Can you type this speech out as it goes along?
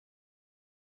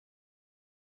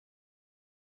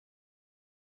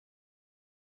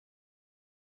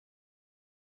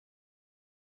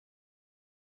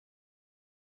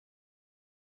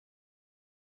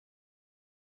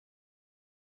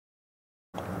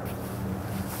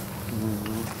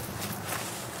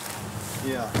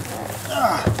Yeah.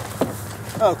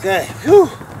 Okay. Whew.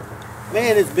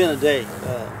 Man, it's been a day.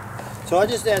 So I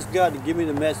just asked God to give me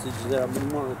the message that I've been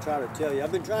wanting to try to tell you.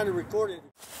 I've been trying to record it.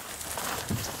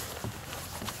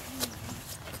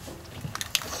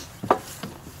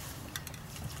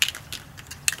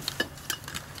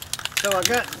 So I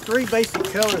got three basic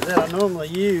colors that I normally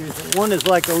use. One is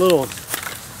like a little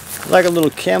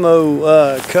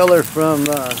camo color from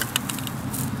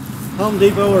Home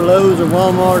Depot or Lowe's or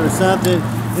Walmart or something.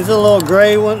 It's a little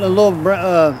gray one, a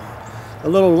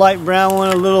little light brown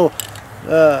one, a little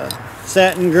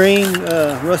satin green,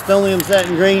 Rust-Oleum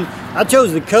satin green. I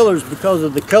chose the colors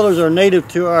because the colors are native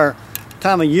to our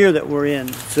time of year that we're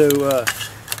in. So,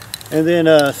 and then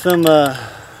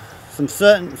some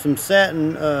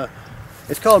satin.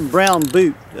 It's called brown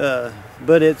boot,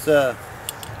 but it's the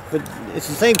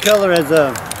same color as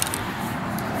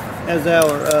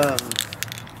our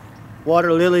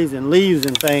water lilies and leaves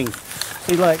and things.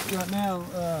 See, like right now,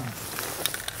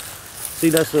 see,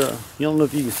 that's you don't know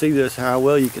if you can see this, how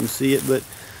well you can see it, but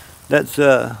that's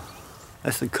the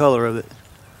color of it.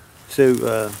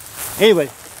 So anyway,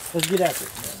 let's get after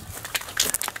it.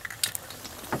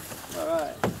 All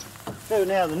right. So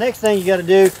now the next thing you got to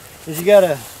do is you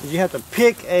have to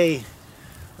pick a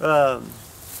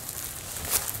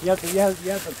you have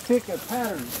to pick a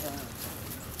pattern.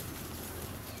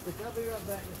 I'll be right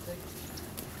back in a second.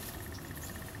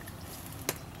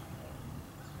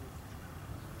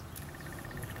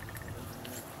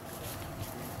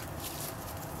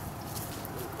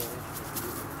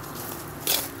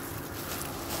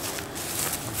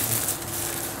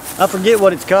 I forget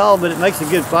what it's called, but it makes a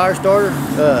good fire starter.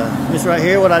 This right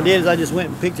here, what I did is I just went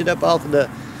and picked it up off of the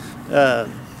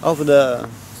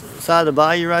side of the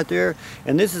bayou right there,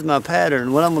 and this is my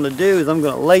pattern. What I'm going to do is I'm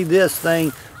going to lay this thing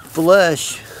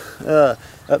flush up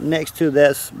next to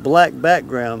this black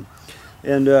background,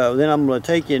 and then I'm going to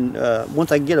take in,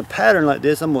 once I get a pattern like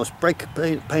this, I'm going to spray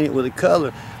paint it with a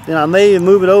color. Then I may even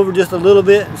move it over just a little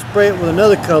bit and spray it with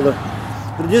another color,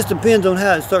 but it just depends on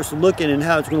how it starts looking and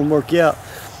how it's going to work out.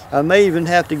 I may even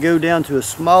have to go down to a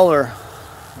smaller,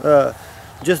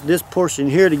 just this portion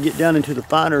here to get down into the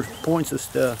finer points of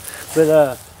stuff. But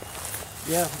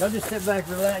yeah, I'll just sit back,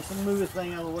 relax, and move this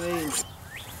thing out of the way, and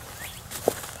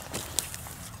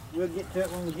we'll get to it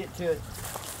when we get to it.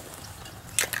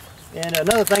 And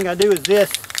another thing I do is this,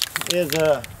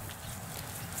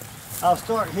 I'll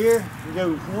start here and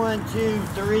go 1, 2,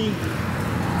 3,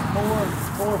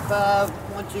 4, 5,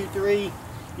 1, 2, 3,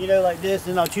 you know, like this,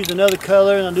 and I'll choose another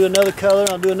color, and I'll do another color, and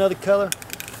I'll do another color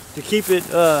to keep it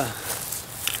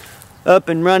up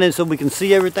and running so we can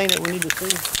see everything that we need to see.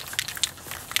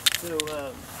 So,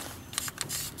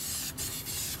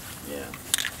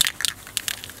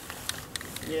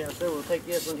 yeah, so we'll take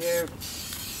this one here,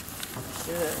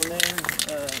 do that one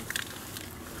there,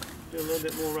 do a little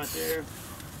bit more right there.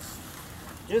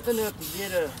 Just enough to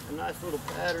get a nice little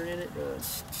pattern in it.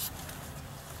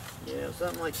 Yeah,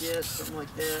 something like this, something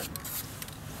like that,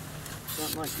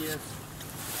 something like this.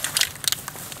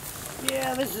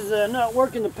 Yeah, this is not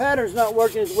working. The pattern's not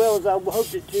working as well as I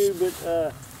hoped it to,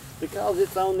 but because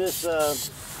it's on this, yeah.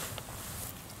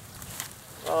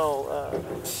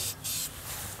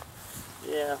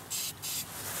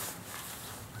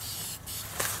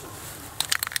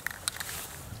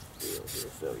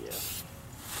 So yeah.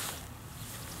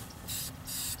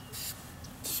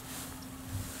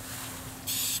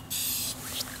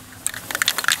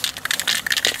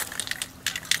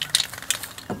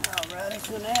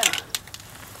 So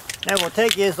now we'll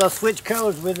take this, I'll switch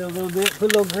colors with it a little bit,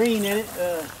 put a little green in it,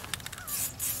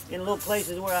 in little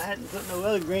places where I hadn't put no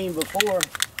other green before,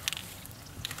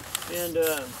 and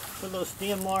put a little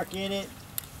stem mark in it,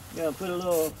 put a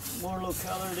little more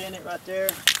colored in it right there,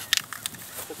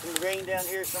 put some green down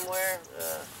here somewhere,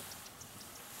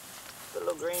 put a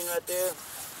little green right there.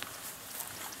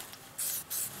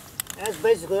 And that's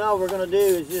basically all we're going to do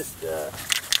is just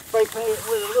spray paint it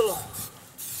with a little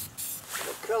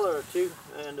color or two,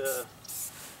 and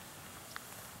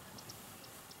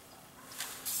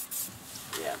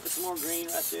yeah, put some more green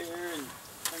right there, and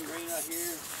some green right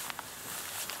here,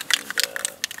 and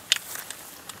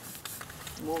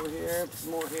some over here,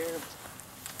 some more here,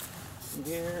 and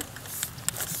here.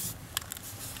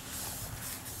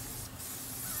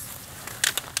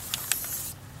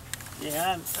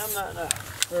 Yeah, I'm not in a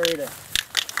hurry to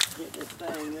get this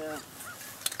thing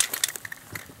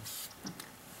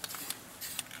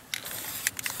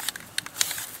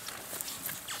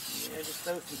yeah, just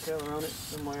throw some color on it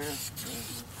somewhere.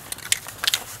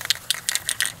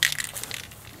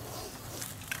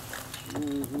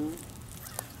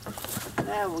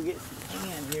 Now we'll get some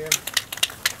tan here.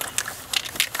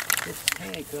 It's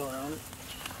tan color on it.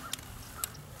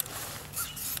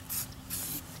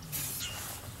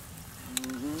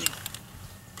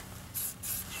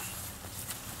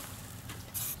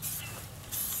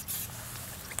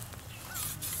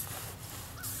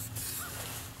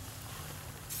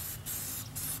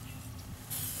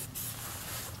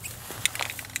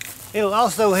 It'll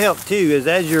also help too, is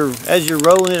as you're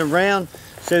rolling it around,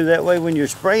 so that way when you're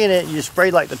spraying it, you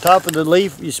spray like the top of the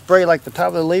leaf. You spray like the top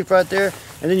of the leaf right there,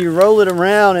 and then you roll it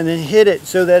around and then hit it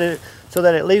so that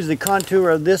it leaves the contour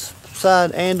of this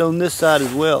side and on this side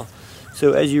as well.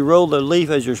 So as you roll the leaf,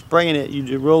 as you're spraying it, you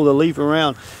just roll the leaf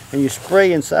around and you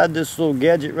spray inside this little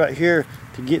gadget right here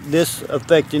to get this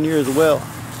effect in here as well.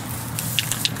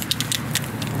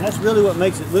 And that's really what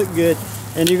makes it look good.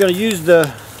 And you're going to use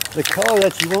the color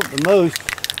that you want the most,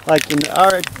 like in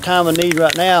our time of need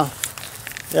right now,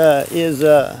 is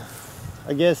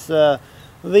I guess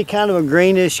would be kind of a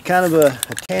greenish, kind of a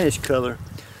tannish color.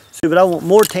 So, but I want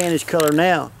more tannish color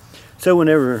now. So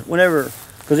whenever,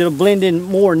 because it'll blend in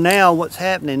more now what's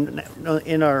happening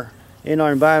in our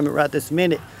environment right this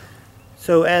minute.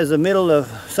 So as the middle of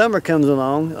summer comes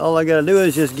along, all I got to do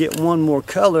is just get one more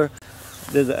color,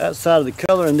 the outside of the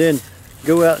color, and then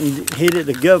go out and hit it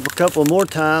a couple more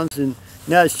times, and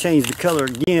now it's changed the color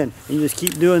again. And you just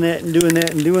keep doing that and doing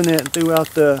that and doing that throughout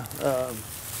the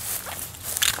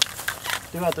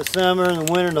summer and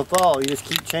the winter and the fall. You just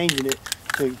keep changing it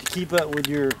to keep up with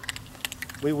your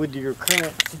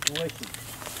current situation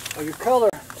or your color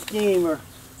scheme or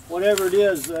whatever it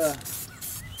is.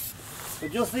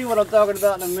 But you'll see what I'm talking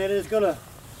about in a minute. It's gonna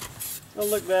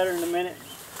look better in a minute.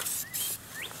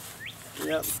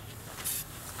 Yep.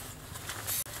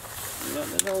 Yep,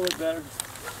 it's gonna look better.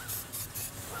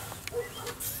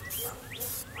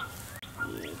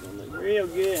 Yeah, it's gonna look real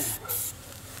good.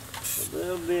 A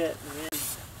little bit, man.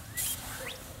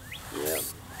 Yep.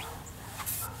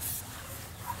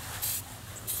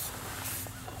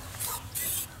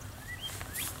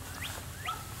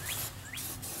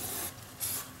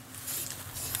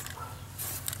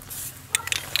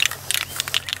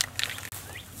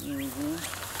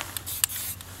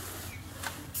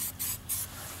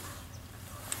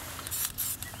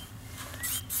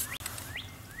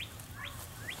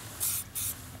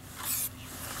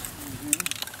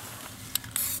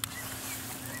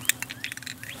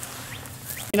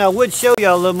 You know, I would show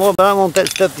y'all a little more, but I want that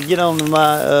stuff to get onto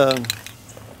my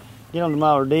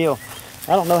ordeal.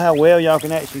 I don't know how well y'all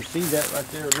can actually see that right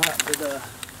there or not, but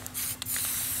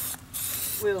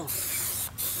well,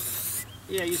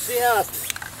 yeah, you see how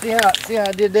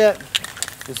I did that?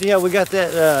 You see how we got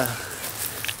that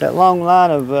that long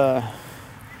line of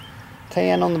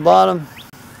tan on the bottom?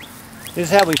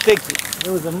 This is how we fix it.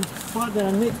 There was a part that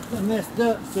I messed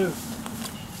up, so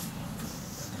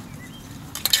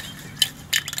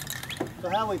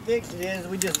how we fix it is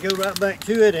we just go right back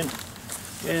to it and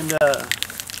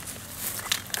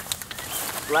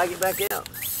flag it back out.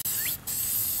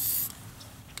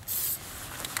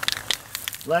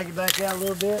 Flag it back out a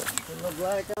little bit, put a little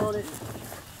black on it.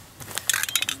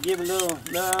 Give a little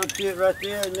nub to it right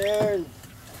there and there, and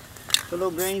put a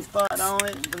little green spot on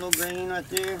it, put a little green right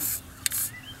there. A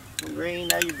little green,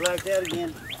 now you blacked out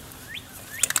again.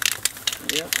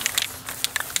 Yep.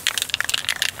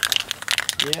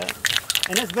 Yeah.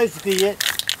 And that's basically it.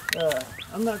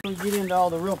 I'm not going to get into all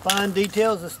the real fine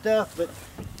details of stuff, but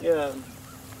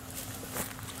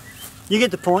you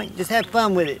get the point. Just have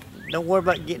fun with it. Don't worry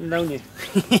about getting it on you.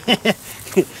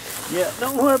 Yeah,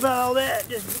 don't worry about all that.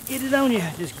 Just get it on you.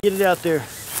 Just get it out there.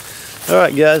 All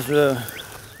right, guys.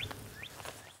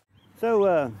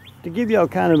 So to give y'all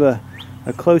kind of a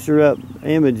closer up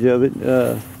image of it,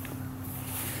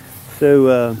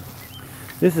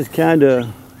 this is kind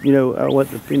of, you know, what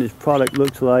the finished product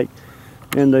looks like,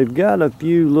 and they've got a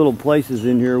few little places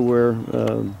in here where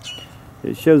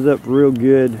it shows up real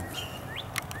good,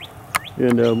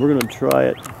 and we're going to try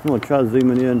it. I'm going to try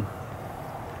zooming in,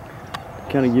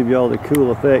 kind of give you all the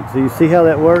cool effects. So you see how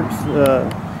that works?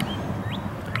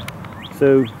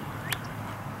 So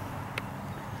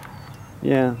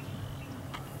yeah,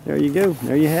 there you go.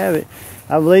 There you have it.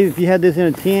 I believe if you had this in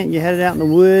a tent, you had it out in the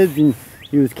woods, and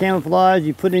you was camouflaged,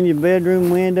 you put it in your bedroom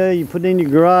window, you put it in your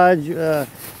garage, I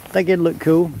think it'd look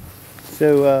cool.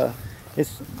 So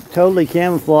it's totally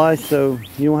camouflaged, so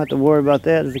you don't have to worry about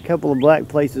that. There's a couple of black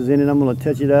places in it. I'm going to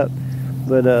touch it up,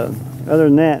 but other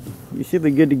than that, you should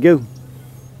be good to go.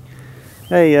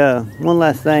 Hey, one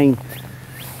last thing.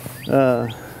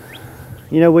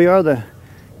 You know, we are the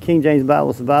King James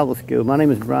Bible Survival School. My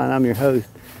name is Brian. I'm your host.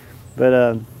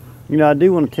 But you know, I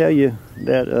do want to tell you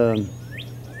that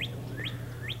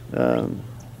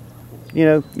you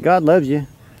know, God loves you.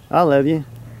 I love you.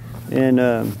 And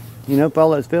you know, if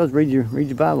all else fails, read your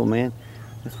Bible, man.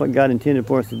 That's what God intended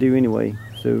for us to do anyway.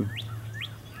 So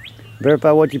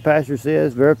verify what your pastor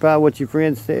says, verify what your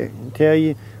friends tell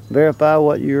you, verify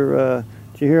what you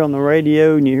hear on the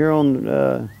radio and you hear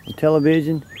on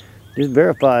television. Just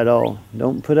verify it all.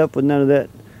 Don't put up with none of that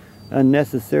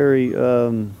unnecessary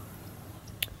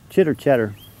chitter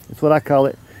chatter. That's what I call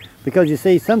it. Because you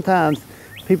see, sometimes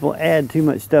people add too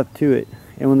much stuff to it,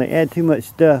 and when they add too much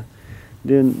stuff,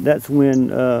 then that's when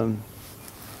that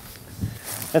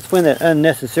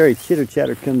unnecessary chitter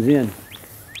chatter comes in.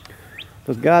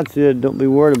 Because God said, don't be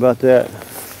worried about that.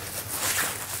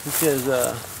 He says,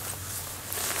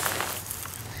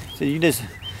 so you just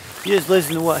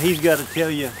listen to what He's got to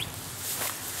tell you.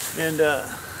 And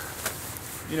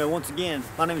you know, once again,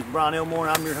 my name is Brian Elmore,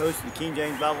 and I'm your host of the King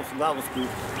James Bible School.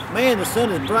 Man, the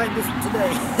sun is bright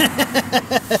today.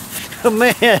 Oh,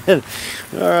 man.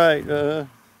 All right.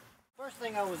 First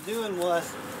thing I was doing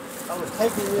was I was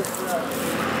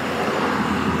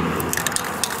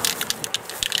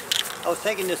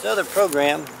taking this other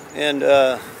program, and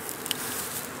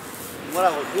what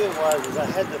I was doing was I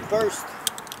had the first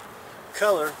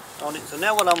color on it. So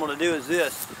now what I'm going to do is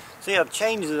this. See, I've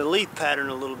changed the leaf pattern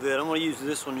a little bit. I'm going to use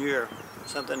this one here,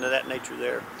 something of that nature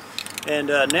there. And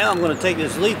now I'm going to take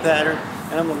this leaf pattern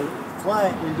and I'm going to apply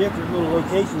it in different little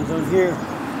locations on here,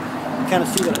 kind of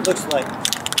see what it looks like.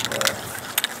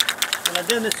 When I've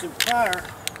done this prior,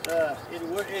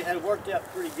 it had worked out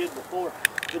pretty good before.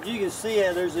 But you can see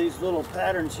there's these little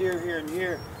patterns here, here, and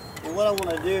here. And what I want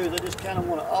to do is I just kind of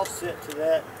want to offset to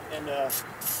that and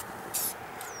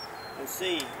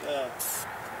see.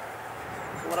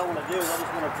 So what I want to do is I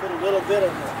just want to put a little bit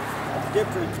of a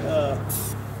different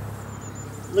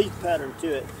leaf pattern to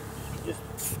it. Just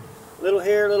a little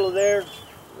here, a little there,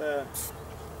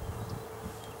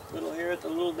 little here, a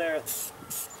little there.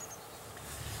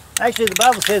 Actually, the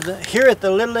Bible says, heareth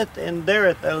the littleth and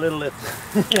thereeth the littleth.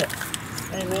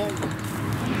 Amen.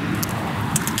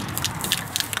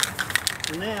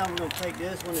 So now I'm going to take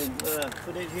this one and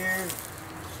put it here,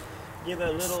 give it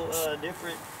a little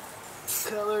different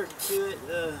color to it,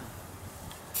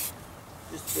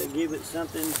 just to give it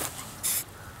something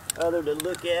other to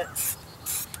look at.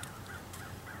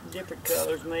 Different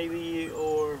colors maybe,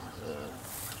 or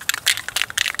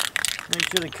make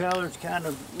sure the color's kind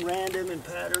of random and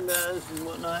patternized and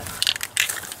whatnot.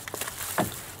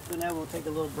 So now we'll take a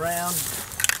little brown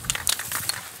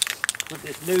with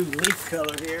this new leaf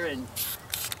color here and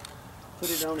put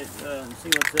it on it and see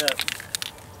what's up.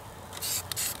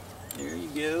 There you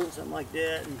go, something like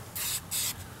that, and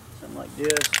something like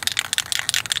this.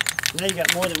 Now you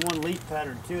got more than one leaf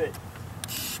pattern to it.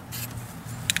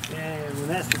 And when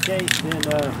that's the case, then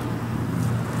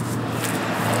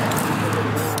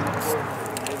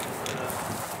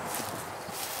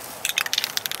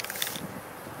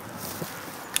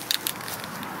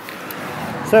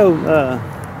so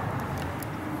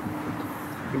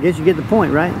I guess you get the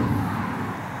point, right?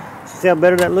 See how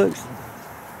better that looks?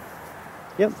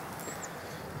 Yep.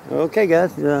 Okay,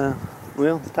 guys.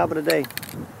 Well, it's top of the day.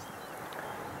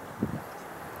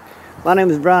 My name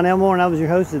is Brian Elmore, and I was your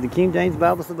host of the King James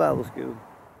Bible School.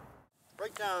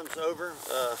 Break time's over.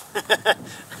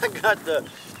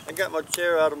 I got my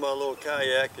chair out of my little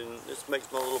kayak, and this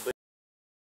makes my little